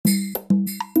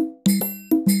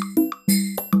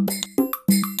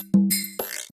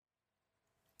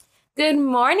Good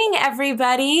morning,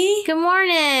 everybody. Good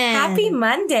morning. Happy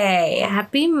Monday.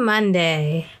 Happy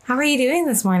Monday. How are you doing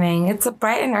this morning? It's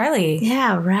bright and early.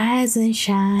 Yeah, rise and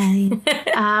shine.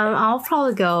 I'll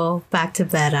probably go back to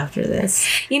bed after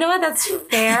this. You know what? That's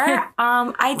fair.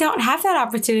 I don't have that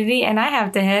opportunity, and I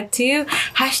have to head to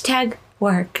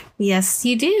 #work. Yes,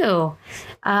 you do.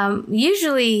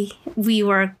 Usually we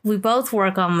both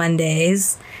work on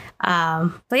Mondays.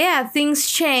 But yeah, things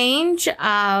change.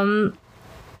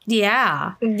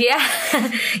 Yeah.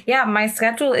 Yeah, my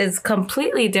schedule is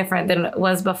completely different than it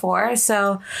was before.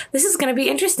 So this is going to be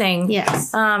interesting.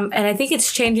 Yes. And I think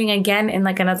it's changing again in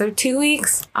like another 2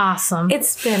 weeks. Awesome.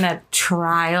 It's been a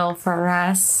trial for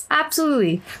us.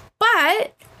 Absolutely.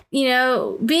 But,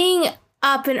 being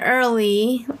up and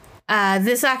early,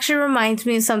 this actually reminds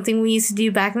me of something we used to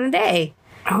do back in the day.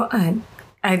 Oh,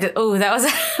 that was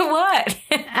what?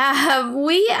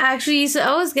 We actually used to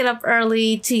always get up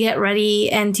early to get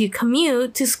ready and to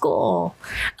commute to school.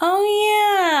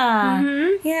 Oh, yeah.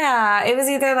 Mm-hmm. Yeah. It was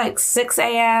either like 6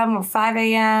 a.m. or 5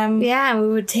 a.m. Yeah, and we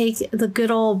would take the good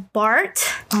old BART.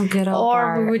 Oh, good old Or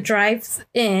BART. we would drive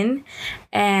in.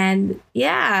 And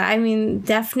yeah, I mean,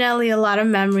 definitely a lot of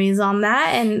memories on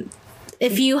that. And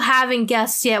if you haven't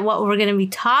guessed yet what we're going to be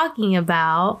talking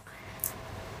about...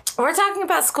 We're talking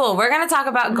about school. We're going to talk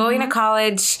about going to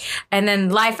college and then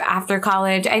life after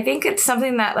college. I think it's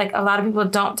something that like a lot of people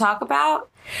don't talk about.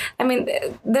 I mean,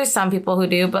 there's some people who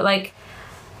do, but like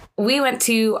we went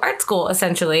to art school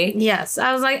essentially. Yes.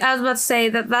 I was about to say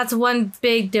that's one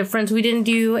big difference. We didn't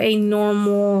do a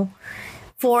normal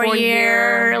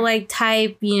four-year like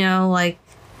type, like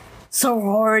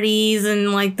sororities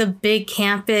and like the big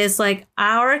campus. Like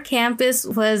our campus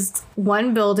was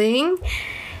one building.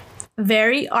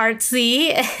 Very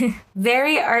artsy.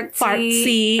 Very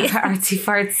artsy.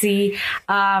 Fartsy.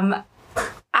 A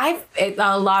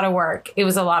lot of work. It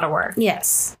was a lot of work.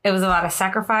 Yes. It was a lot of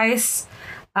sacrifice.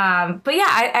 But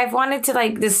yeah, I've wanted to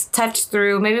like just touch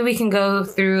through. Maybe we can go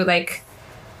through like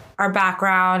our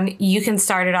background. You can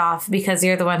start it off because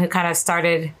you're the one who kind of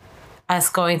started us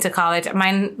going to college.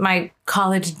 My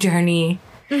college journey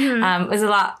was a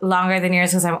lot longer than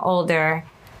yours because I'm older.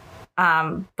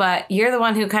 But you're the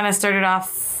one who kind of started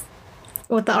off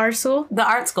with the art school? The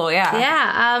art school, yeah.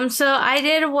 Yeah. So I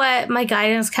did what my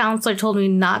guidance counselor told me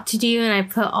not to do, and I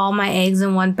put all my eggs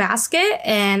in one basket,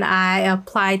 and I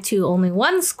applied to only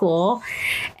one school,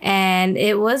 and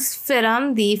it was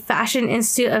FIDM, the Fashion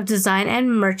Institute of Design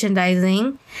and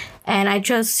Merchandising. And I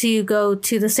chose to go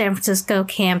to the San Francisco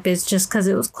campus just because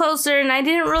it was closer, and I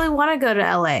didn't really want to go to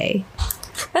LA.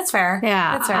 That's fair.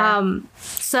 Yeah. That's fair.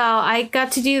 So I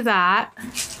got to do that.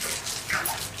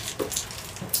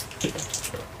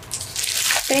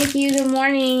 Thank you. Good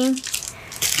morning.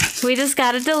 We just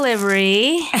got a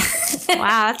delivery.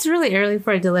 Wow, that's really early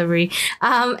for a delivery.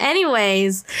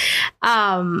 Anyways,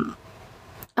 oh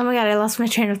my God, I lost my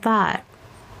train of thought.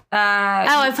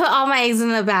 I put all my eggs in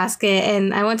the basket,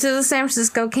 and I went to the San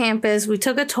Francisco campus. We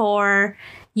took a tour.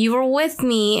 You were with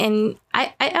me, and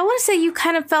I want to say you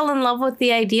kind of fell in love with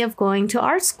the idea of going to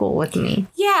art school with me.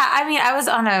 Yeah, I mean, I was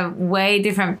on a way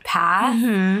different path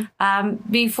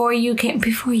before you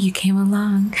came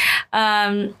along.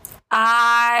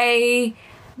 I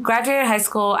graduated high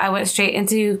school. I went straight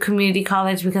into community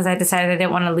college because I decided I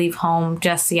didn't want to leave home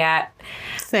just yet.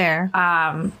 Fair.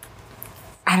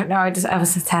 I don't know. I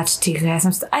was attached to you guys.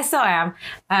 I still am,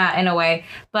 in a way.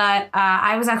 But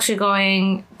I was actually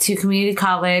going to community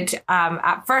college.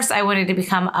 At first, I wanted to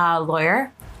become a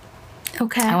lawyer.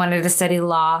 Okay. I wanted to study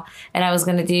law, and I was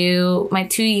going to do my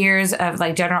 2 years of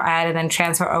like general ed, and then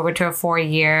transfer over to a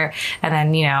 4-year, and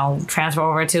then transfer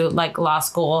over to like law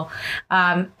school.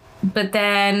 But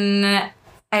then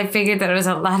I figured that it was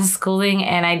a lot of schooling,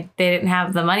 and I didn't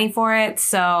have the money for it,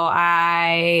 so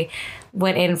I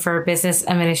went in for business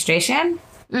administration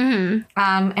and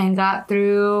got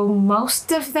through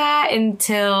most of that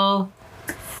until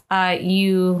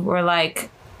you were like,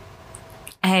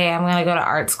 hey, I'm going to go to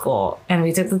art school. And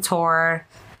we took the tour.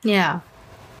 Yeah.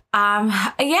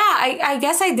 I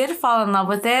guess I did fall in love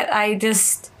with it.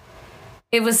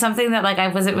 It was something that like I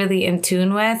wasn't really in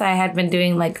tune with. I had been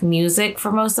doing like music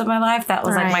for most of my life. That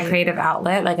was like my creative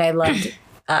outlet. Like I loved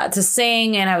to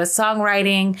sing, and I was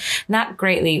songwriting, not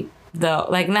greatly though.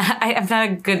 Like I'm not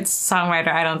a good songwriter,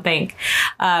 I don't think.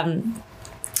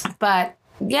 But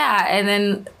yeah, and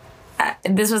then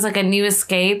this was like a new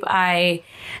escape. I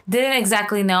didn't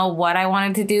exactly know what I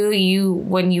wanted to do.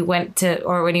 When you applied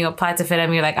to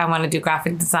FIDM, you're like, I want to do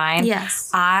graphic design.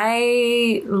 Yes.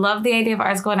 I love the idea of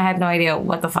art school, and I had no idea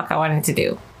what the fuck I wanted to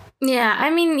do. Yeah, I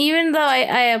mean, even though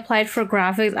I applied for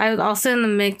graphics, I was also in the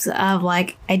mix of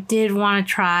like I did want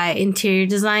to try interior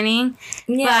designing.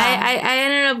 Yeah. But I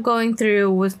ended up going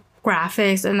through with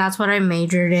graphics, and that's what I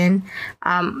majored in.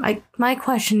 My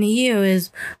question to you is,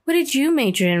 what did you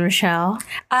major in, Rochelle?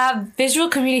 Visual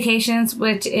communications,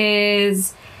 which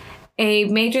is a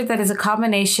major that is a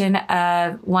combination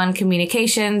of 1,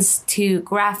 communications, 2,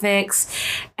 graphics,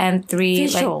 and 3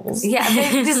 Visuals.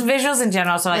 just visuals in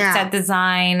general. So like set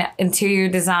design, interior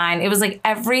design. It was like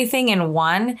everything in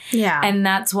one. Yeah. And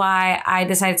that's why I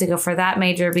decided to go for that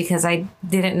major, because I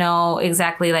didn't know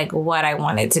exactly like what I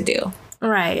wanted to do.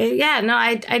 Right. Yeah, no,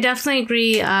 I definitely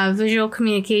agree. Visual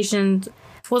communications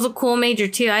was a cool major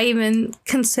too. I even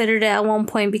considered it at one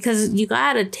point because you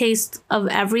got a taste of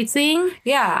everything.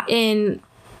 Yeah.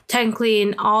 Technically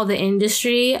in all the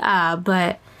industry.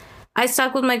 But I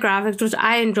stuck with my graphics, which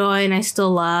I enjoy and I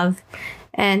still love.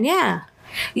 And yeah.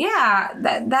 Yeah.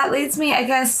 That leads me, I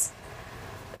guess,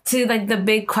 to like the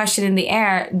big question in the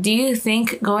air. Do you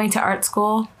think going to art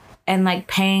school and like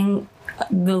paying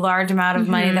the large amount of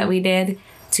money that we did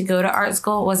to go to art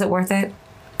school, was it worth it?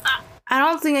 I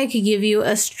don't think I could give you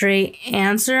a straight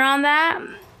answer on that.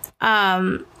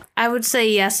 I would say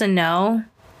yes and no.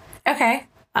 Okay.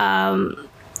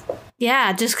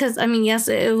 Yeah, just because, I mean, yes,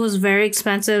 it was very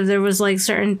expensive. There was like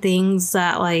certain things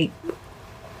that like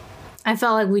I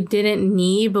felt like we didn't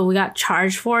need, but we got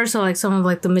charged for. So like some of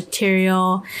like the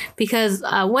material, because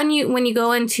when you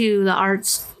go into the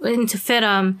arts, into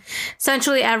FITM,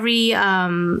 essentially every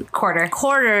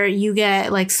quarter you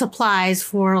get like supplies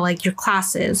for like your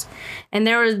classes. And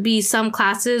there would be some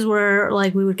classes where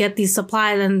like we would get these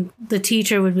supplies and the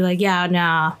teacher would be like, yeah,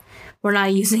 nah, we're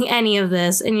not using any of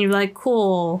this. And you're like,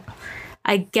 cool,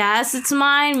 I guess it's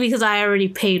mine because I already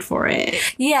paid for it.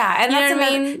 Yeah, and that's what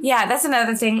I mean? Yeah, that's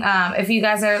another thing. If you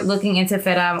guys are looking into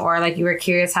FITM or like you were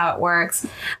curious how it works,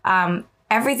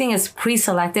 everything is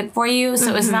pre-selected for you.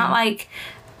 So it's not like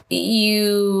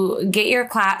you get your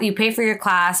class, you pay for your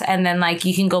class, and then like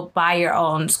you can go buy your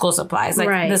own school supplies.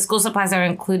 Like the school supplies are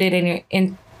included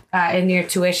in your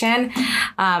tuition.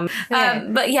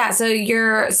 But yeah, so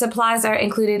your supplies are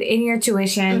included in your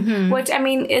tuition, which I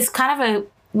mean is kind of a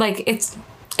like it's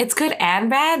good and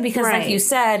bad because like you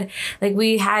said, like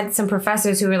we had some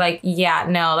professors who were like, yeah,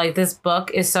 no, like this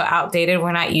book is so outdated,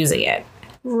 we're not using it.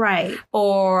 Right.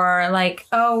 Or like,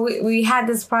 oh, we had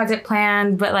this project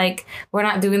planned, but like we're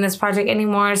not doing this project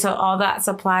anymore. So all that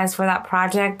supplies for that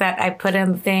project that I put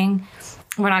in the thing,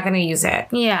 we're not going to use it.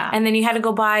 Yeah. And then you had to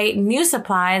go buy new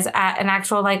supplies at an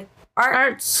actual like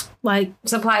arts like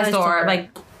supply store, like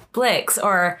Blix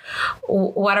or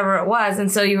whatever it was. And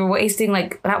so you were wasting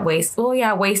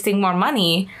wasting more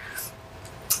money.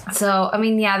 So, I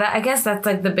mean, yeah, I guess that's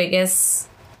like the biggest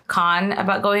con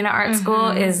about going to art school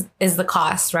is the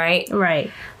cost, right?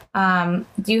 Right.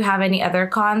 Do you have any other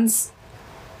cons?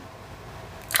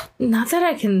 Not that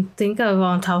I can think of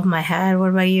on top of my head.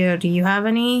 What about you? Do you have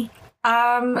any?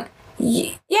 Yeah,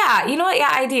 you know what?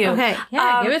 Yeah, I do. Okay.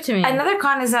 Yeah, give it to me. Another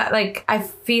con is that like I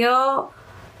feel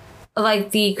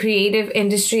like the creative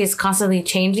industry is constantly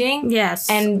changing. Yes.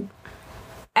 And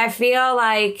I feel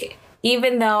like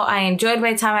even though I enjoyed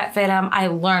my time at FITM, I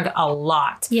learned a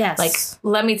lot. Yes. Like,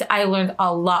 I learned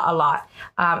a lot.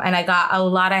 And I got a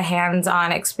lot of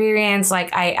hands-on experience.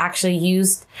 Like, I actually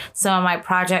used some of my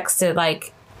projects to,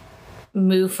 like,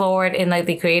 move forward in, like,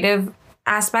 the creative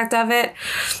aspect of it.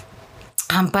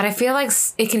 But I feel like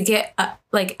it could get,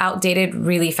 like, outdated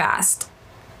really fast.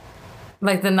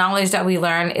 Like, the knowledge that we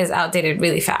learn is outdated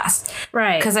really fast.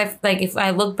 Right. Because, if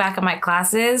I look back at my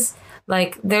classes,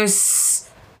 like, there's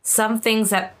some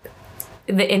things that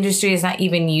the industry is not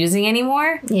even using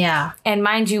anymore. Yeah. And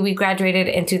mind you, we graduated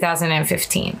in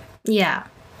 2015. Yeah.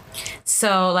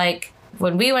 So, like,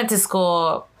 when we went to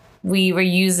school, we were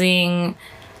using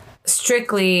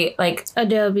strictly, like,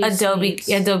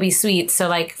 Adobe Suite. So,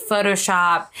 like,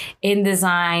 Photoshop,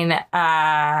 InDesign,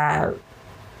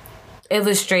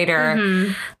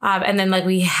 Illustrator. And then, like,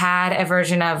 we had a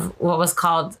version of what was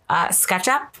called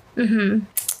SketchUp.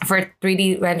 For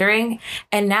 3D rendering.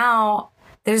 And now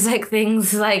there's like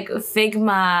things like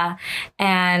Figma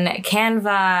and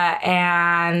Canva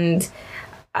and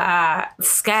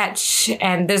Sketch,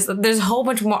 and there's a whole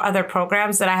bunch more other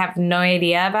programs that I have no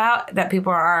idea about that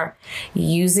people are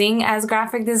using as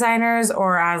graphic designers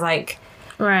or as like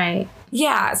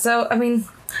yeah. So I mean,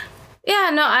 yeah,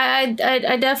 no, I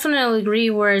definitely agree.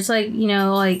 Where it's like, you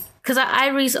know, like, because I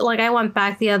went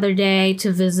back the other day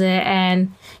to visit,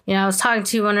 and you know, I was talking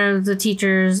to one of the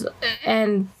teachers,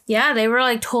 and yeah, they were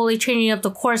like totally changing up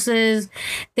the courses.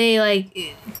 They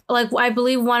like I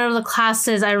believe one of the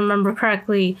classes, I remember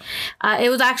correctly, it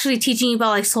was actually teaching you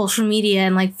about like social media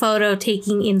and like photo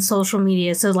taking in social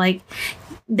media. So like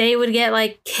they would get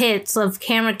like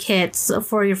camera kits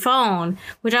for your phone,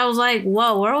 which I was like,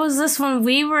 whoa, where was this when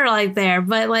we were like there?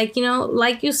 But like, you know,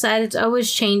 like you said, it's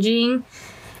always changing.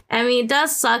 I mean, it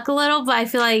does suck a little, but I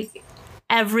feel like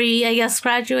every, I guess,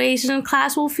 graduation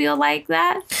class will feel like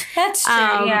that. That's true.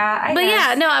 Yeah.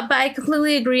 But I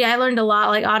completely agree. I learned a lot.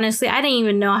 Like, honestly, I didn't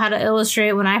even know how to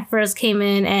illustrate when I first came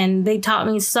in, and they taught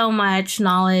me so much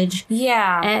knowledge.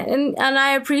 Yeah. And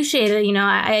I appreciate it. You know,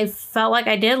 I felt like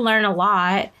I did learn a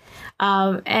lot,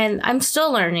 and I'm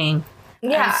still learning.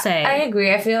 Yeah, I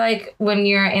agree. I feel like when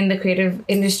you're in the creative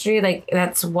industry, like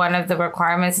that's one of the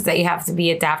requirements is that you have to be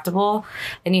adaptable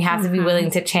and you have to be willing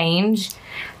to change.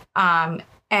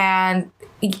 And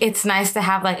it's nice to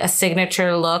have like a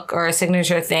signature look or a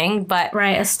signature thing, but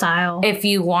a style. If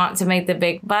you want to make the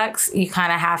big bucks, you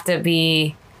kind of have to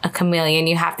be a chameleon.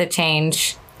 You have to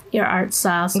change your art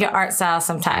style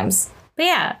sometimes. But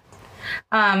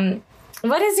yeah.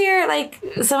 What is your, like,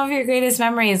 some of your greatest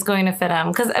memories going to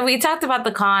FIDM? Because we talked about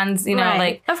the cons, you know,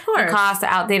 like, of course, the cost, the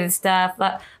outdated stuff.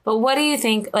 But what do you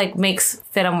think, like, makes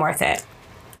FIDM worth it?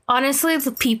 Honestly,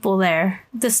 the people there.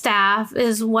 The staff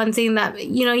is one thing that,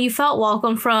 you know, you felt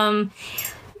welcome from,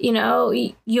 you know,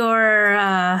 your,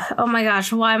 oh my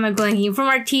gosh, why am I blanking? From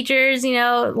our teachers, you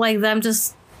know, like them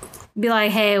just be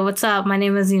like, hey, what's up? My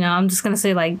name is, you know, I'm just going to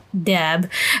say like Deb.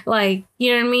 Like,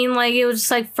 you know what I mean? Like, it was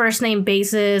just like first name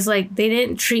basis. Like, they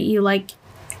didn't treat you like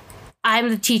I'm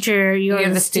the teacher, you're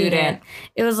the student.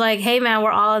 It was like, hey, man,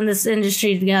 we're all in this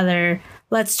industry together.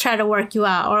 Let's try to work you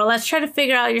out, or let's try to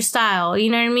figure out your style.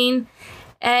 You know what I mean?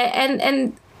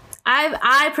 And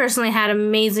I personally had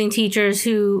amazing teachers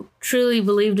who truly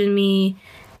believed in me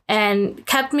and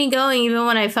kept me going even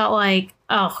when I felt like,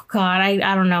 oh, God,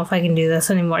 I don't know if I can do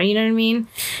this anymore. You know what I mean?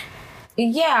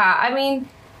 Yeah, I mean,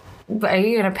 are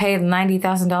you going to pay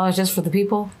 $90,000 just for the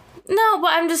people? No,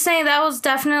 but I'm just saying that was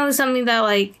definitely something that,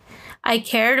 like, I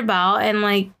cared about. And,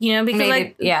 like, you know, because,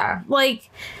 like,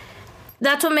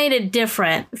 that's what made it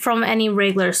different from any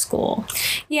regular school.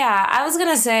 Yeah, I was going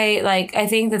to say, like, I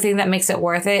think the thing that makes it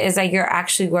worth it is that you're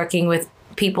actually working with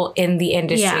people in the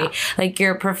industry, like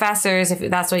your professors, if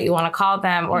that's what you want to call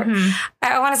them, or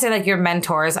I want to say like your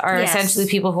mentors are essentially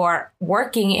people who are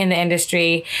working in the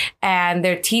industry and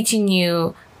they're teaching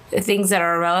you things that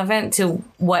are relevant to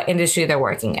what industry they're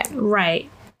working in. Right.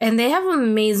 And they have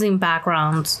amazing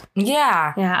backgrounds.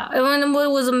 Yeah. Yeah. And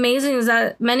what was amazing is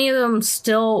that many of them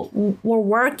still were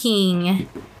working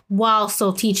while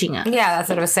still teaching us. Yeah, that's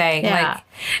what I was saying. Yeah.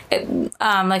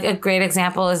 Like a great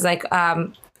example is like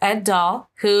Ed Dahl,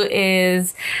 who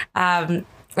is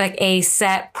like a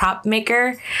set prop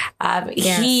maker.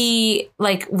 He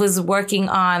like was working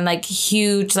on like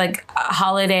huge like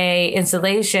holiday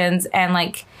installations, and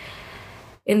like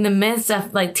in the midst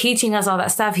of like teaching us all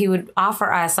that stuff, he would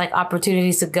offer us like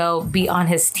opportunities to go be on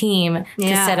his team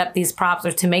to set up these props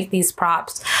or to make these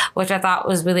props, which I thought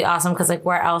was really awesome, because like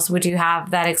where else would you have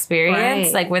that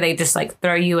experience, like where they just like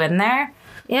throw you in there?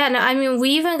 Yeah, no, I mean, we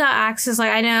even got access,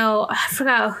 like, I know, I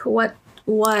forgot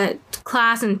what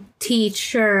class and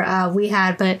teacher we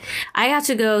had, but I got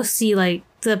to go see, like,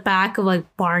 the back of, like,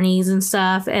 Barney's and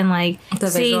stuff, and, like, the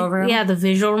visual room? Yeah, the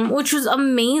visual room, which was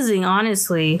amazing,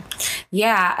 honestly.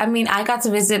 Yeah, I mean, I got to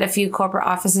visit a few corporate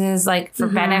offices, like, for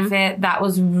benefit. That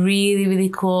was really, really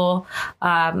cool.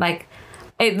 Like,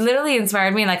 it literally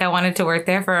inspired me, like, I wanted to work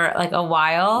there for, like, a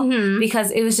while,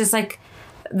 because it was just, like,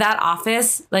 that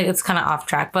office, like, it's kind of off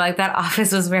track, but like that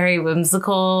office was very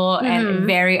whimsical and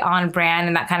very on brand,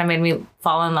 and that kind of made me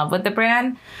fall in love with the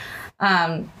brand.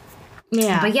 But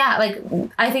yeah, like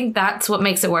I think that's what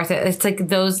makes it worth it. It's like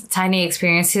those tiny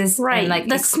experiences, and like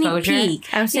the exposure. Sneak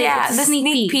peek. I would say the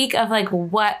sneak peek of like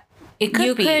what it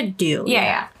could be. You could do.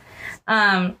 Yeah.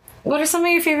 What are some of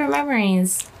your favorite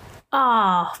memories?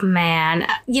 Oh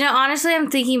man, you know, honestly, I'm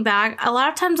thinking back. A lot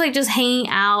of times, like just hanging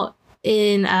out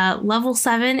in level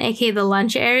 7, aka the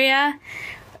lunch area,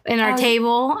 in our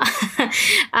table.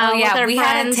 We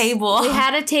had a table. We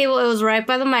had a table. It was right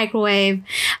by the microwave.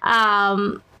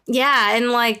 Yeah, and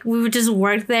like we would just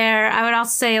work there. I would also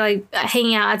say like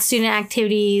hanging out at student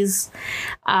activities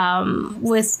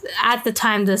with, at the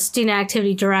time, the student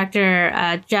activity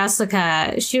director,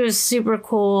 Jessica. She was super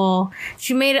cool.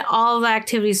 She made all of the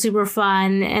activities super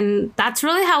fun, and that's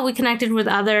really how we connected with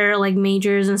other like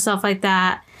majors and stuff like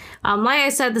that. Like I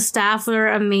said, the staff were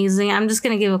amazing. I'm just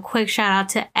going to give a quick shout out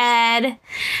to Ed,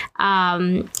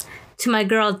 to my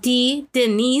girl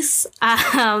Denise.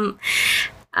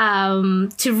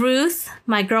 To Ruth,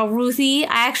 my girl Ruthie.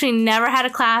 I actually never had a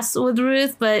class with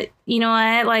Ruth, but you know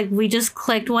what? Like, we just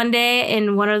clicked one day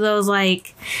in one of those,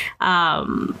 like,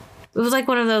 it was like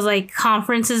one of those, like,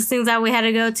 conferences things that we had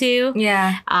to go to.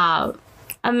 Yeah.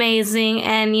 Amazing.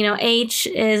 And, you know, H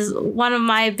is one of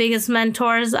my biggest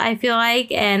mentors, I feel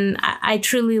like, and I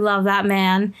truly love that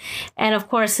man. And, of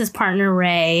course, his partner,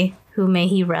 Ray, who may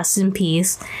he rest in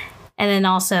peace. And then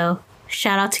also,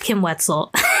 shout out to Kim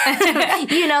Wetzel.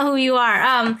 You know who you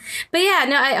are. But yeah,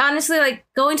 no, I honestly, like,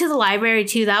 going to the library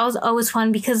too, that was always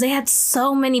fun because they had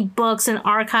so many books and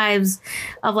archives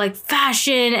of, like,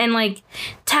 fashion and, like,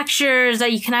 textures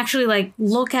that you can actually, like,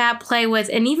 look at, play with,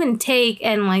 and even take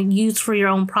and, like, use for your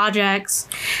own projects.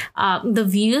 The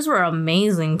views were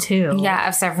amazing too. Yeah,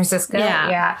 of San Francisco.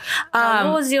 Yeah.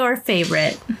 What was your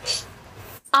favorite?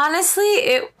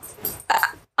 Honestly,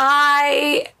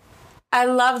 I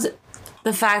loved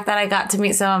the fact that I got to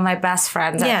meet some of my best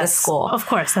friends at the school. Of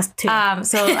course, that's two.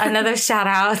 So another shout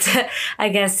out, I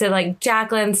guess, to like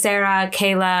Jacqueline, Sarah,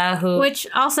 Kayla, who. Which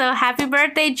also, happy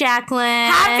birthday,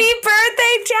 Jacqueline! Happy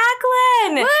birthday,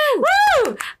 Jacqueline! Woo!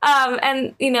 Woo!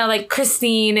 And you know, like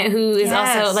Christine, who is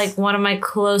also like one of my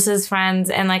closest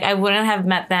friends, and like I wouldn't have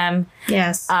met them.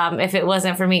 Yes. If it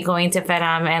wasn't for me going to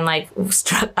FedEm and like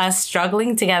us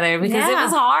struggling together because it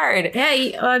was hard.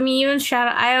 Yeah, I mean, even shout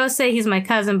out, I always say he's my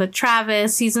cousin, but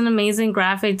Travis, he's an amazing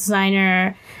graphic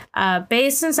designer,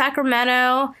 based in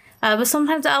Sacramento, but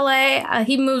sometimes LA.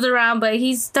 He moves around, but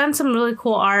he's done some really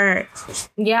cool art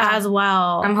as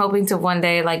well. I'm hoping to one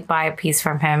day like buy a piece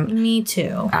from him. Me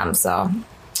too. So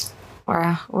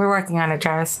we're working on it,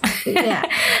 Travis. Yeah.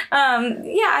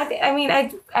 I mean,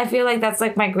 I feel like that's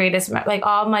like my greatest, like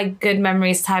all my good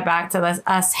memories tie back to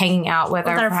us hanging out with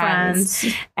our friends.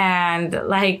 And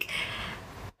like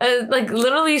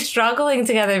literally struggling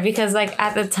together because like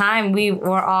at the time we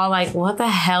were all like, what the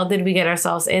hell did we get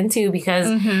ourselves into?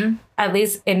 Because at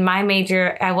least in my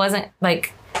major, I wasn't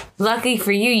like, lucky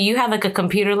for you, you had like a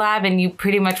computer lab and you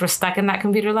pretty much were stuck in that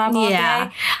computer lab all day.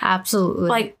 Absolutely.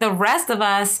 Like the rest of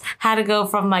us had to go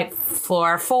from like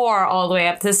floor 4 all the way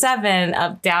up to 7,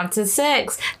 up down to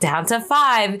 6, down to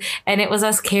 5. And it was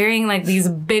us carrying like these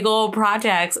big old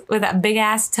projects with that big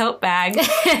ass tote bag.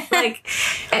 Like,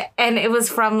 and it was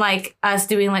from like us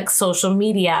doing like social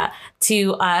media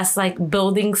to us like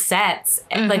building sets,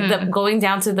 like going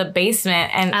down to the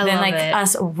basement and then like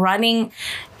us running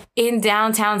in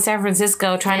downtown San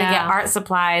Francisco trying to get art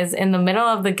supplies in the middle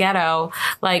of the ghetto.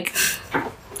 Like,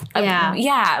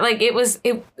 like it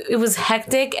was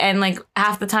hectic, and like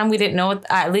half the time we didn't know what,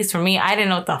 at least for me, I didn't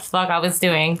know what the fuck I was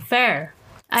doing. Fair.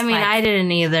 I mean, I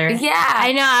didn't either. Yeah.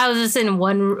 I know I was just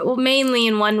mainly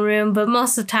in one room, but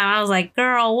most of the time I was like,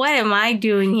 girl, what am I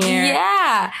doing here?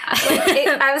 Yeah.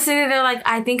 I was sitting there like,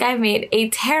 I think I made a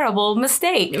terrible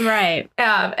mistake. Right.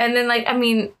 And then like, I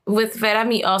mean, with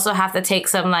FedEm, you also have to take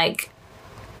some like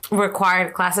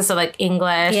required classes. So like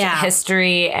English,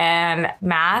 history, and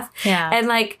math. Yeah. And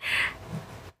like,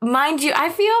 mind you, I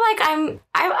feel like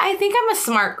I think I'm a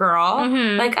smart girl.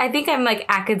 Like, I think I'm like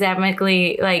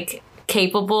academically like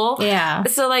capable. Yeah.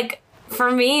 So like for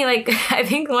me, like I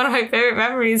think one of my favorite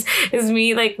memories is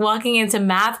me like walking into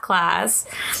math class,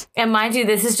 and mind you,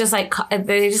 this is just like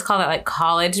they just call it like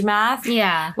college math.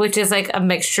 Yeah. Which is like a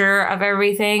mixture of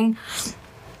everything.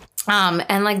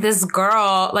 And like this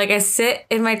girl, like I sit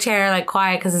in my chair like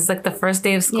quiet because it's like the first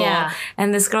day of school,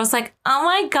 and this girl's like, oh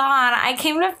my god, I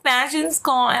came to fashion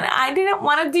school and I didn't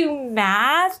want to do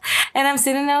math. And I'm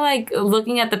sitting there like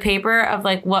looking at the paper of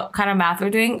like what kind of math we're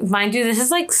doing. Mind you, this is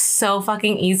like so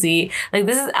fucking easy. Like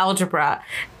this is algebra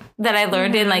that I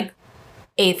learned in like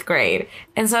 8th grade.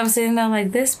 And so I'm sitting there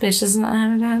like, this bitch doesn't know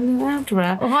how to do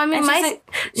algebra. Well, I mean,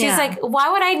 she's like,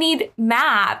 why would I need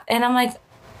math? And I'm like,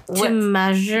 to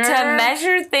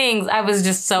measure things. I was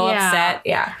just so upset.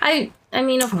 Yeah. I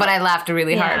mean, but I laughed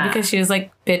really hard because she was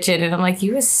like bitching, and I'm like,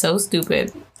 you are so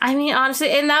stupid. I mean, honestly,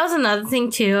 and that was another thing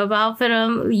too about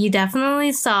FedEm. You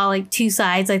definitely saw like two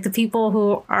sides, like the people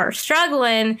who are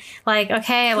struggling, like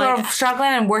okay, like who are struggling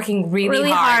and working really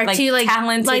hard like to like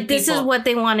talented like this people. Is what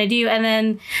they want to do, and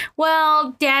then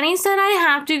Danny said I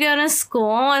have to go to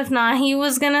school, if not he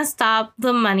was gonna stop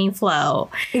the money flow.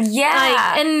 Yeah,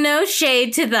 like, and no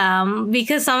shade to them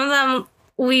because some of them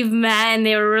we've met and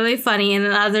they were really funny, and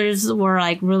then others were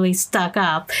like really stuck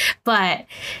up, but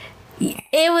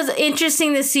it was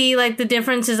interesting to see like the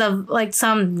differences of like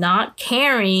some not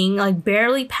caring, like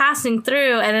barely passing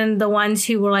through, and then the ones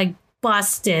who were like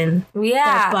busting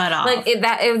their butt off. Like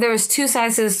if there was two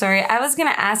sides to the story. I was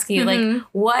gonna ask you like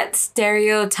what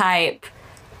stereotype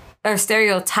or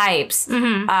stereotypes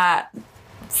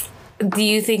do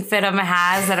you think FITM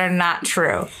has that are not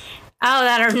true? Oh,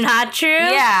 that are not true?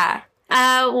 Yeah.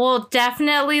 Well,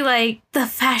 definitely like the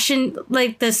fashion,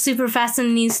 like the super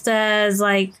fashionistas,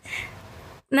 like.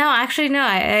 No, actually, no.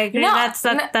 I agree. No, That is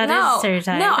a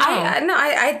stereotype.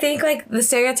 I think like the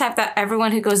stereotype that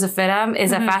everyone who goes to FITM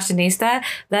is a fashionista.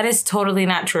 That is totally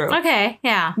not true. Okay,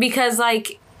 yeah. Because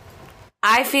like,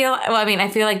 I feel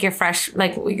like your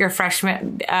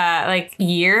freshman like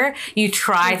year, you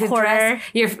try to dress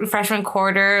your freshman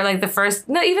quarter, like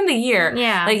even the year.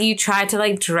 Yeah. Like you try to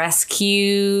like dress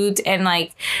cute and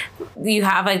like you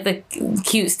have like the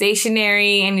cute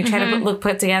stationery and you try to look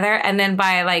put together, and then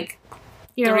by like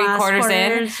Your 3/4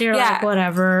 in, you're like,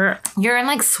 whatever. You're in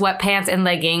like sweatpants and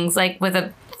leggings, like with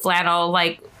a flannel,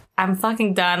 like I'm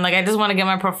fucking done. Like I just want to get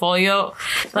my portfolio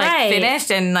like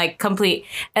finished and like complete.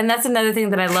 And that's another thing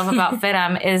that I love about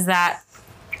FITM is that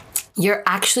you're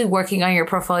actually working on your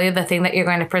portfolio, the thing that you're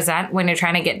going to present when you're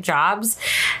trying to get jobs.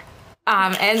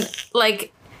 And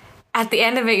like at the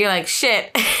end of it, you're like,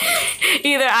 shit.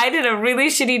 Either I did a really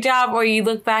shitty job, or you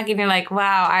look back and you're like,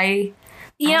 wow, I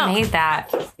made that.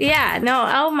 Yeah, no,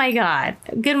 oh my God.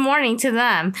 Good morning to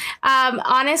them.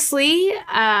 Honestly,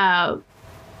 I'm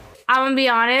gonna be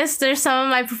honest, there's some of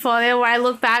my portfolio where I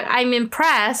look back, I'm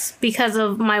impressed because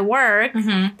of my work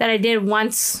that I did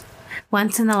once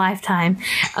in a lifetime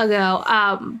ago.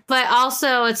 But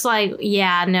also it's like,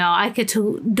 yeah, no, I could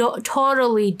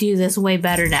totally do this way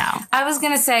better now. I was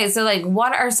gonna say, so like,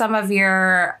 what are some of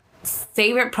your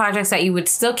favorite projects that you would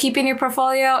still keep in your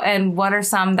portfolio, and what are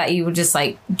some that you would just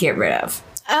like get rid of?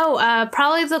 Oh,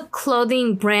 probably the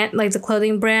clothing brand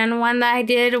one that I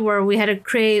did, where we had to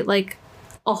create like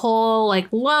a whole like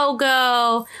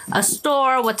logo, a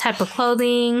store, what type of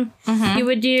clothing you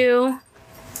would do.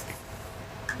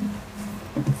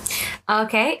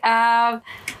 Okay.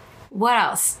 What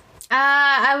else?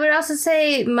 I would also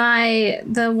say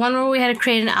the one where we had to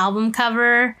create an album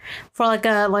cover for like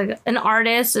an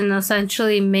artist and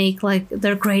essentially make like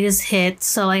their greatest hits.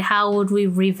 So like, how would we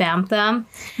revamp them?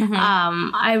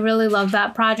 I really love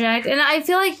that project, and I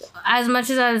feel like as much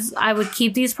as I would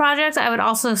keep these projects, I would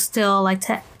also still like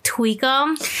to tweak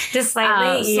them just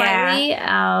slightly.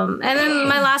 And then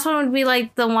my last one would be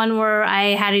like the one where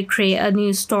I had to create a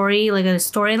new story, like a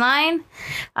storyline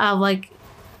of like.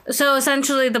 So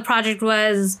essentially the project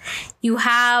was you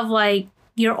have like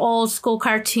your old school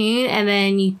cartoon and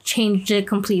then you changed it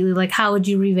completely. Like, how would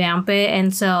you revamp it?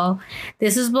 And so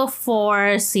this is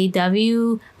before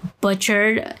CW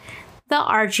butchered the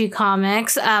Archie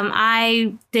comics.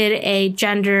 I did a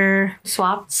gender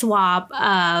swap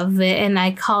of it, and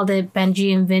I called it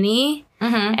Benji and Vinny.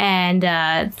 And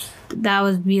that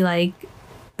would be like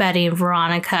Betty and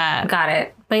Veronica. Got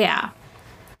it. But yeah.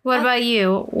 What about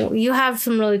you? You have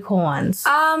some really cool ones.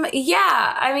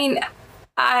 Yeah. I mean,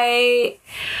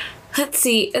 let's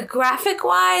see. Graphic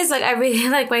wise, like I really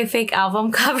like my fake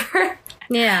album cover.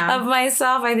 Yeah. Of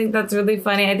myself. I think that's really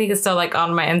funny. I think it's still like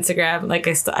on my Instagram. Like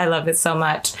I love it so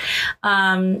much.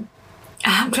 I'm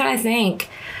trying to think.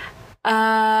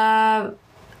 I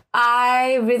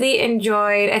really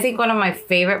enjoyed. I think one of my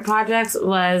favorite projects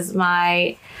was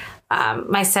my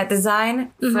set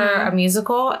design for a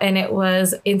musical, and it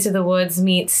was Into the Woods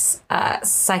meets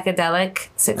psychedelic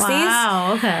 60s.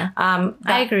 Wow, okay.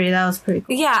 I agree. That was pretty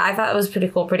cool. Yeah, I thought it was pretty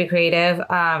cool, pretty creative.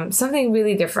 Something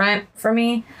really different for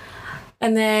me.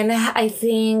 And then I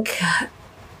think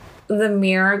the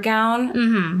mirror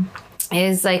gown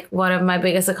is like one of my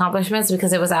biggest accomplishments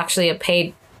because it was actually a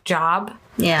paid job.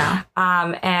 Yeah.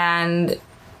 And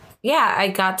yeah, I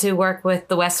got to work with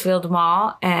the Westfield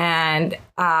Mall, and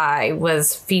I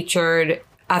was featured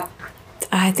at,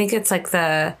 I think it's like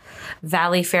the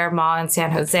Valley Fair Mall in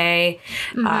San Jose.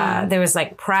 There was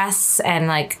like press and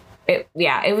like, it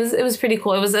was pretty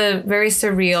cool. It was a very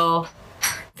surreal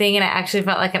thing, and I actually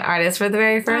felt like an artist for the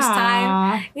very first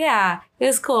time. Yeah, it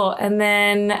was cool. And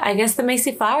then I guess the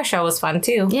Macy Flower Show was fun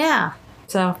too. Yeah.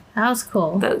 So that was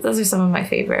cool. Those are some of my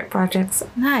favorite projects.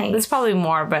 Nice. There's probably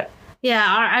more, but yeah,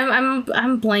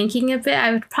 I'm blanking a bit.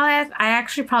 I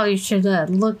actually probably should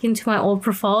look into my old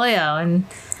portfolio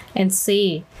and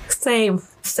see. Same.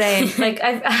 Like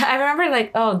I remember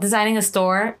like designing a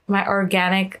store, my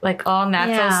organic like all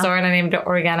natural store, and I named it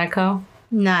Organico.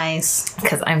 Nice.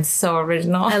 Because I'm so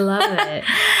original. I love it.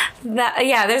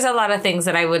 There's a lot of things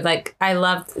that I would like. I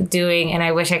loved doing, and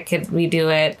I wish I could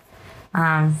redo it.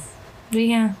 But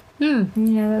yeah. Yeah,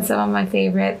 that's some of my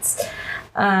favorites.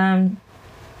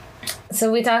 So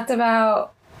we talked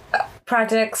about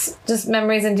projects, just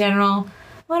memories in general.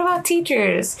 What about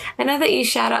teachers? I know that you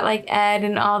shout out like Ed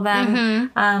and all them,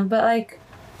 but like,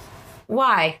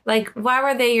 why? Like, why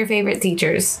were they your favorite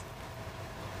teachers?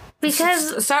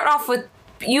 Because start off with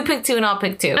you pick 2 and I'll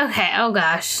pick 2. okay, oh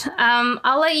gosh.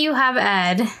 I'll let you have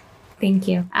Ed. Thank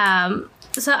you.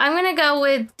 So I'm gonna go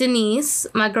with Denise,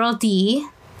 my girl D.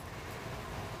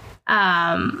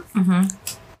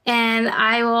 And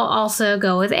I will also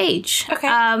go with H.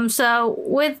 Okay. So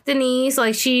with Denise,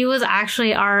 like she was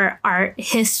actually our art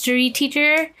history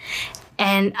teacher.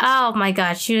 And oh my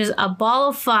God, she was a ball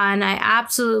of fun. I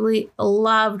absolutely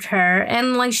loved her.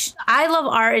 And like, I love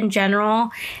art in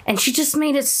general. And she just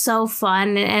made it so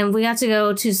fun. And we got to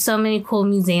go to so many cool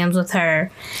museums with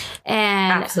her.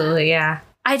 And absolutely, yeah.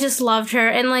 I just loved her.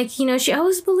 And like, you know, she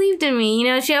always believed in me. You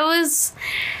know, she always...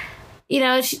 You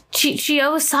know, she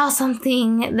always saw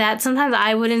something that sometimes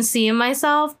I wouldn't see in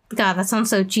myself. God, that sounds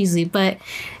so cheesy, but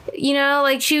you know,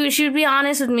 like she would be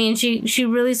honest with me, and she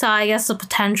really saw, I guess, the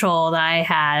potential that I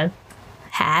have.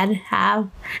 I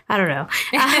don't know.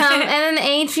 And then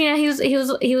H, you know,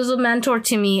 he was a mentor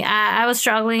to me. I was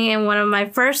struggling in one of my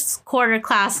first quarter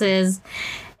classes,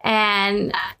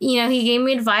 and you know, he gave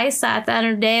me advice that at the end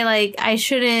of the day, like I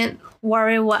shouldn't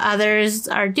worry what others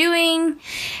are doing.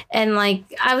 And like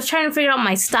I was trying to figure out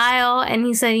my style, and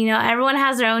he said, you know, everyone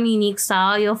has their own unique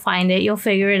style. You'll find it, you'll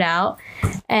figure it out,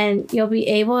 and you'll be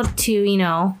able to, you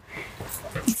know,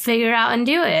 figure it out and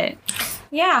do it.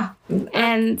 Yeah.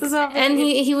 And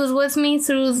he was with me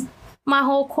through my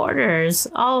whole quarters,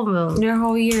 all of them. Your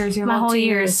whole years. My whole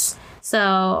years.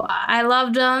 So I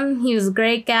loved him. He was a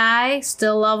great guy.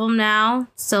 Still love him now.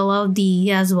 Still love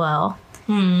D as well.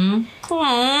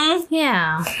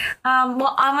 Yeah.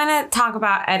 Well, I'm gonna talk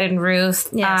about Ed and Ruth.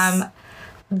 Yes.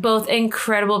 Both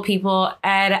incredible people.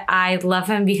 Ed, I love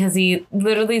him because he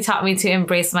literally taught me to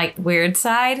embrace my weird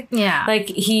side. Yeah. Like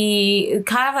he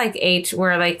kind of like H,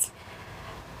 where like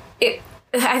it.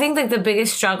 I think like the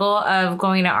biggest struggle of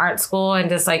going to art school and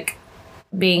just like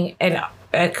being a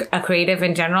creative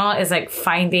in general is like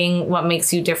finding what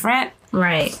makes you different.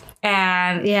 Right.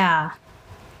 And yeah.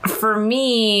 For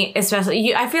me,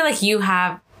 especially, I feel like you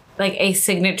have like a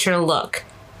signature look.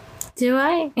 Do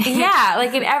I? Yeah,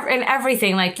 like in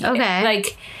everything, like okay,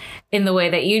 like in the way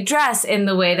that you dress, in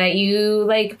the way that you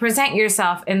like present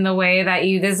yourself, in the way that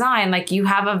you design. Like you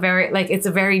have a very like it's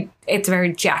very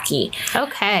Jackie.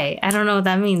 Okay, I don't know what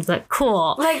that means, but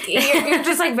cool. Like you're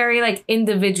just like very like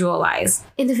individualized.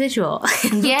 Individual.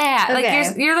 Yeah, okay.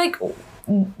 Like you're like.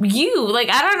 You like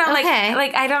I don't know okay.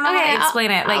 like I don't know how to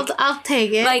explain it. Like I'll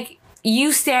take it. Like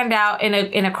you stand out in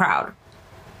a crowd.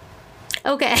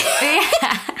 Okay.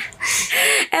 Yeah.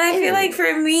 And I feel like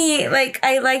for me, like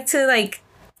I like to like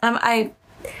I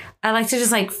like to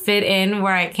just like fit in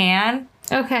where I can.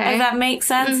 Okay. If that makes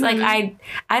sense. Mm-hmm. Like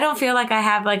I don't feel like I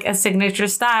have like a signature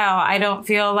style. I don't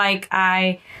feel like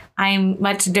I'm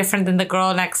much different than the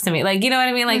girl next to me. Like, you know what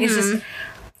I mean? Like it's just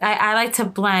I like to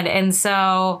blend. And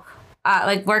so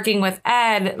like working with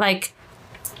Ed, like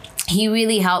he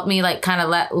really helped me like kind of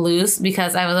let loose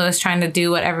because I was always trying to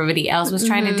do what everybody else was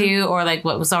trying to do or like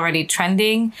what was already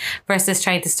trending versus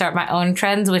trying to start my own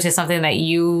trends, which is something that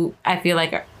I feel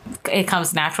like it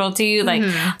comes natural to you. Like,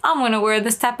 I'm going to wear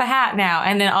this type of hat now.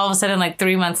 And then all of a sudden, like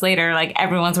 3 months later, like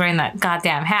everyone's wearing that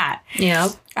goddamn hat. Yeah.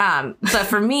 But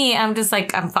for me, I'm just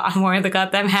like, I'm wearing the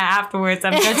goddamn hat afterwards.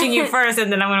 I'm judging you first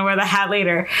and then I'm going to wear the hat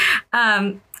later.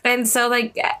 And so,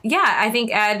 like, yeah, I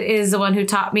think Ed is the one who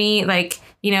taught me, like,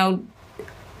 you know,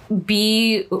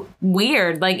 be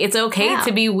weird. Like, it's okay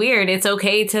to be weird. It's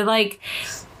okay to, like,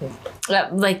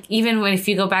 even when if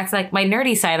you go back to, like, my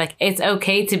nerdy side, like, it's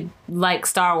okay to like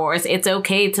Star Wars. It's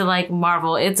okay to like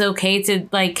Marvel. It's okay to,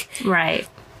 like... Right.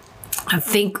 I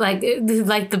think like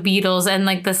the Beatles and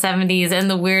like the 70s and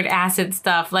the weird acid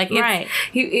stuff. Like, right.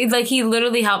 He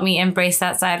literally helped me embrace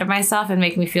that side of myself and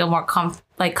make me feel more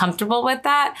comfortable with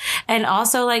that. And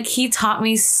also like he taught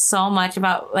me so much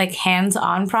about like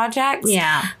hands-on projects.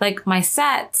 Yeah. Like my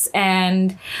sets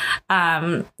and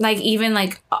like even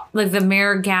like the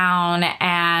mirror gown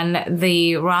and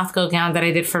the Rothko gown that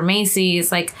I did for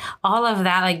Macy's, like all of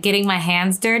that, like getting my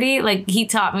hands dirty. Like he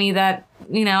taught me that,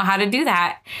 you know, how to do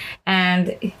that.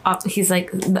 And he's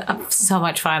like so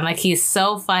much fun. Like he's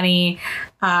so funny.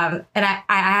 And I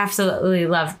absolutely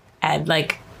love Ed.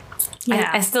 Like, yeah.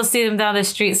 I still see him down the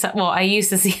street. So, well, I used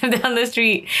to see him down the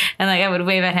street and like I would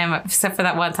wave at him except for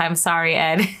that one time. Sorry,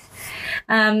 Ed.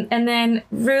 And then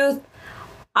Ruth,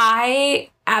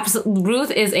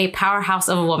 Ruth is a powerhouse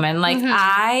of a woman. Like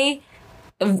I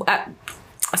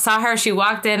saw her, she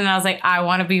walked in and I was like, I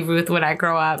want to be Ruth when I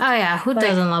grow up. Oh yeah, who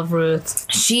doesn't love Ruth?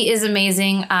 She is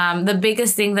amazing. The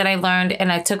biggest thing that I learned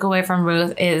and I took away from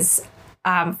Ruth is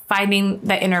finding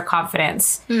the inner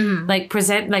confidence. Like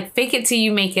fake it till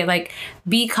you make it. Like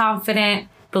be confident,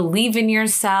 believe in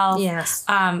yourself. Yes.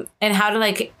 And how to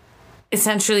like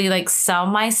essentially like sell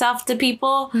myself to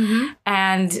people.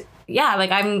 And yeah,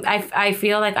 like I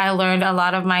feel like I learned a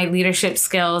lot of my leadership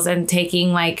skills and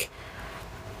taking like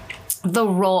the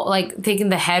role, like taking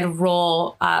the head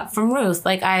role from Ruth.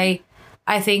 Like I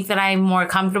think that I'm more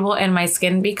comfortable in my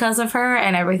skin because of her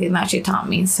and everything that she taught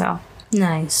me. So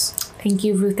Nice. thank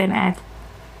you, Ruth and Ed.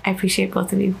 I appreciate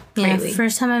both of you Yeah, greatly.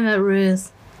 first time I met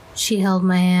Ruth, she held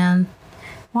my hand.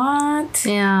 What?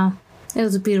 Yeah. It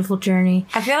was a beautiful journey.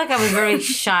 I feel like I was very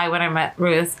shy when I met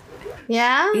Ruth.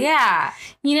 Yeah? Yeah.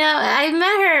 You know, I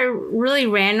met her really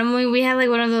randomly. We had like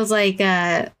one of those like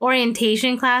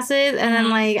orientation classes, and then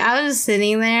like I was just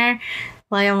sitting there,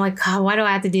 like I'm like, God, why do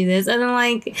I have to do this? And then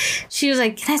like she was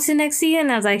like, "Can I sit next to you?"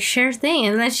 And I was like, "Sure thing."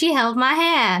 And then she held my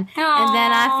hand, and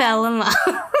then I fell in love.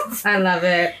 I love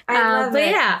it. But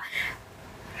yeah,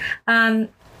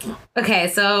 Okay,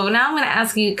 so now I'm going to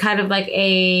ask you kind of like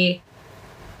a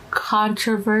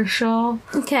controversial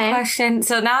okay. question.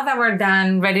 So now that we're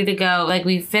done, ready to go, like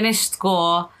we finished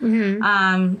school,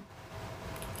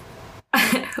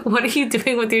 what are you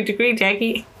doing with your degree,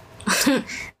 Jackie?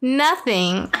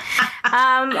 Nothing.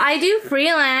 I do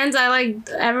freelance. I like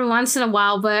every once in a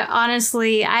while, but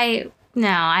honestly, I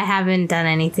haven't done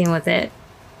anything with it.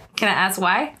 Can I ask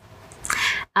why?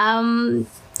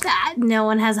 No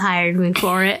one has hired me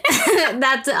for it.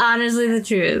 That's honestly the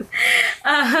truth.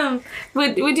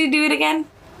 Would you do it again?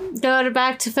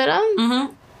 Back to FITM?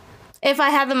 Mm-hmm. If I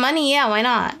had the money, yeah, why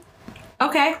not?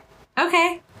 Okay.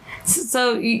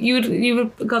 So you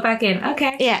would go back in.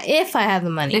 Okay. Yeah, if I had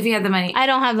the money. If you had the money. I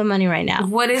don't have the money right now.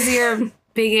 What is your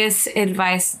biggest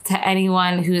advice to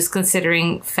anyone who's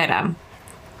considering FITM?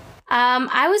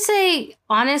 I would say,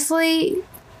 honestly,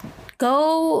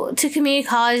 go to community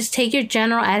college, take your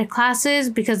general ed classes,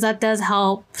 because that does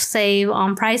help save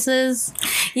on prices.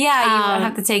 Yeah, you won't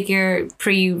have to take your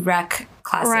pre-rec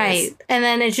classes. Right. And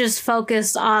then it's just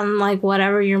focused on like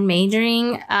whatever you're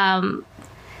majoring.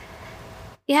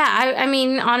 Yeah, I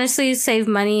mean, honestly, save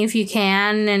money if you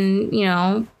can, and, you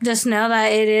know, just know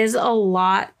that it is a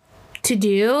lot to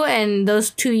do, and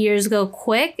those 2 years go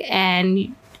quick,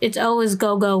 and it's always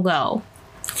go, go, go.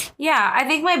 Yeah, I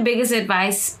think my biggest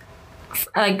advice,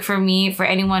 like for me, for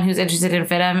anyone who's interested in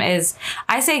FITM, is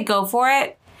I say go for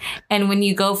it. And when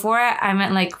you go for it, I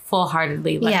meant like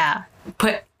full-heartedly. Like, Yeah.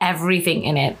 put everything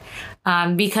in it.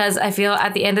 Because I feel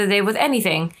at the end of the day with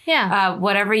anything, Yeah.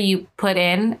 whatever you put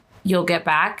in, you'll get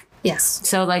back. Yes.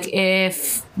 So like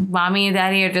if mommy and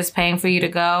daddy are just paying for you to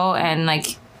go and like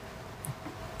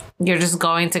you're just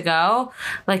going to go,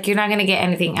 like you're not going to get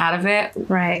anything out of it.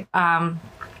 Right. And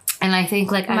I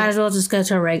think like Might as well just go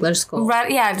to a regular school. right,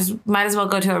 yeah, just might as well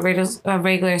go to a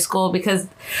regular school, because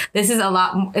this is a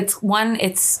lot.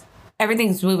 It's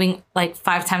everything's moving like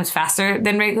 5 times faster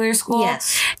than regular school.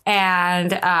 Yes.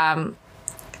 And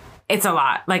it's a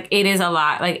lot. Like it is a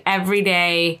lot. Like every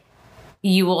day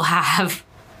you will have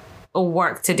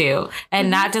work to do, and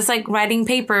not just like writing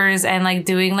papers and like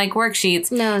doing like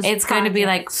worksheets. No, it's going to be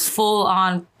like full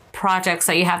on projects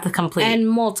that you have to complete And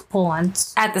multiple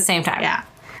ones. at the same time. Yeah.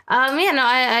 Yeah, no,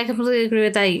 I completely agree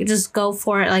with that. You just go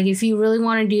for it. Like, if you really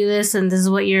want to do this and this is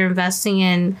what you're investing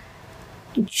in,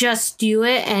 just do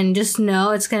it, and just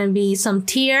know it's going to be some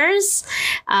tears,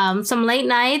 some late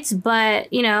nights,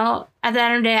 but, you know, at the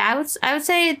end of the day, I would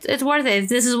say it's worth it. If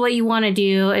this is what you want to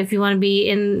do, if you want to be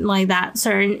in, like, that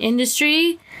certain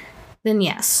industry, then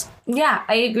yes. Yeah,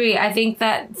 I agree. I think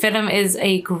that FITM is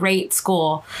a great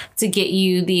school to get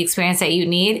you the experience that you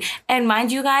need. And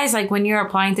mind you guys, like when you're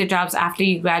applying to jobs after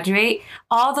you graduate,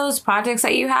 all those projects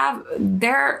that you have,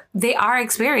 they are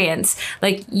experience.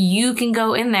 Like you can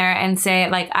go in there and say,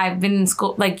 like, I've been in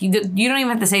school. Like you don't even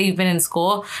have to say you've been in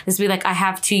school. Just be like, I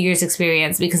have 2 years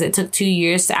experience, because it took 2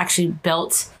 years to actually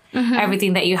build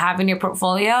everything that you have in your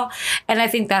portfolio. And I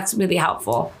think that's really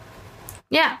helpful.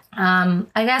 Yeah.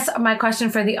 I guess my question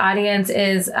for the audience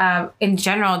is, in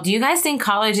general, do you guys think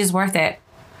college is worth it?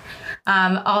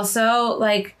 Also,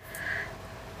 like,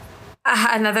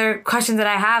 another question that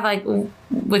I have, like,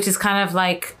 which is kind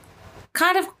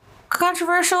of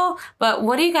controversial, but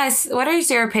what is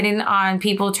your opinion on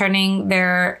people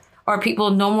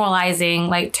people normalizing,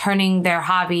 like, turning their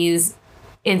hobbies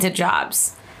into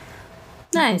jobs?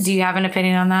 Nice. Do you have an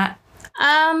opinion on that?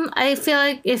 I feel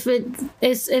like if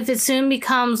it soon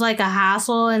becomes like a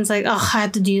hassle and it's like, oh, I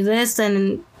have to do this,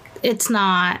 then it's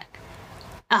not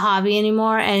a hobby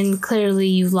anymore, and clearly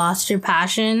you've lost your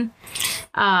passion.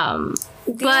 But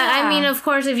I mean, of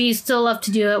course, if you still love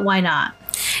to do it, why not?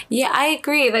 Yeah, I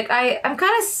agree. Like I'm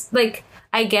kind of like,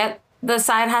 I get the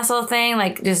side hustle thing,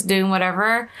 like just doing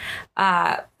whatever.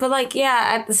 But like,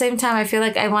 yeah, at the same time, I feel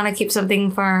like I want to keep something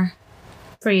for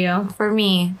For you.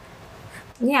 me.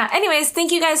 Yeah. Anyways,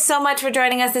 thank you guys so much for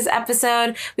joining us this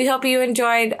episode. We hope you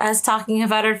enjoyed us talking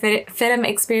about our FIDM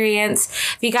experience.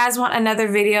 If you guys want another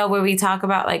video where we talk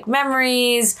about like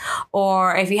memories,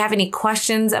 or if you have any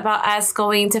questions about us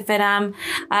going to FIDM,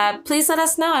 please let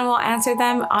us know and we'll answer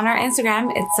them on our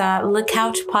Instagram. It's Le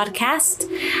Couch Podcast.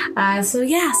 So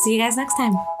yeah, see you guys next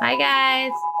time. Bye,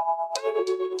 guys.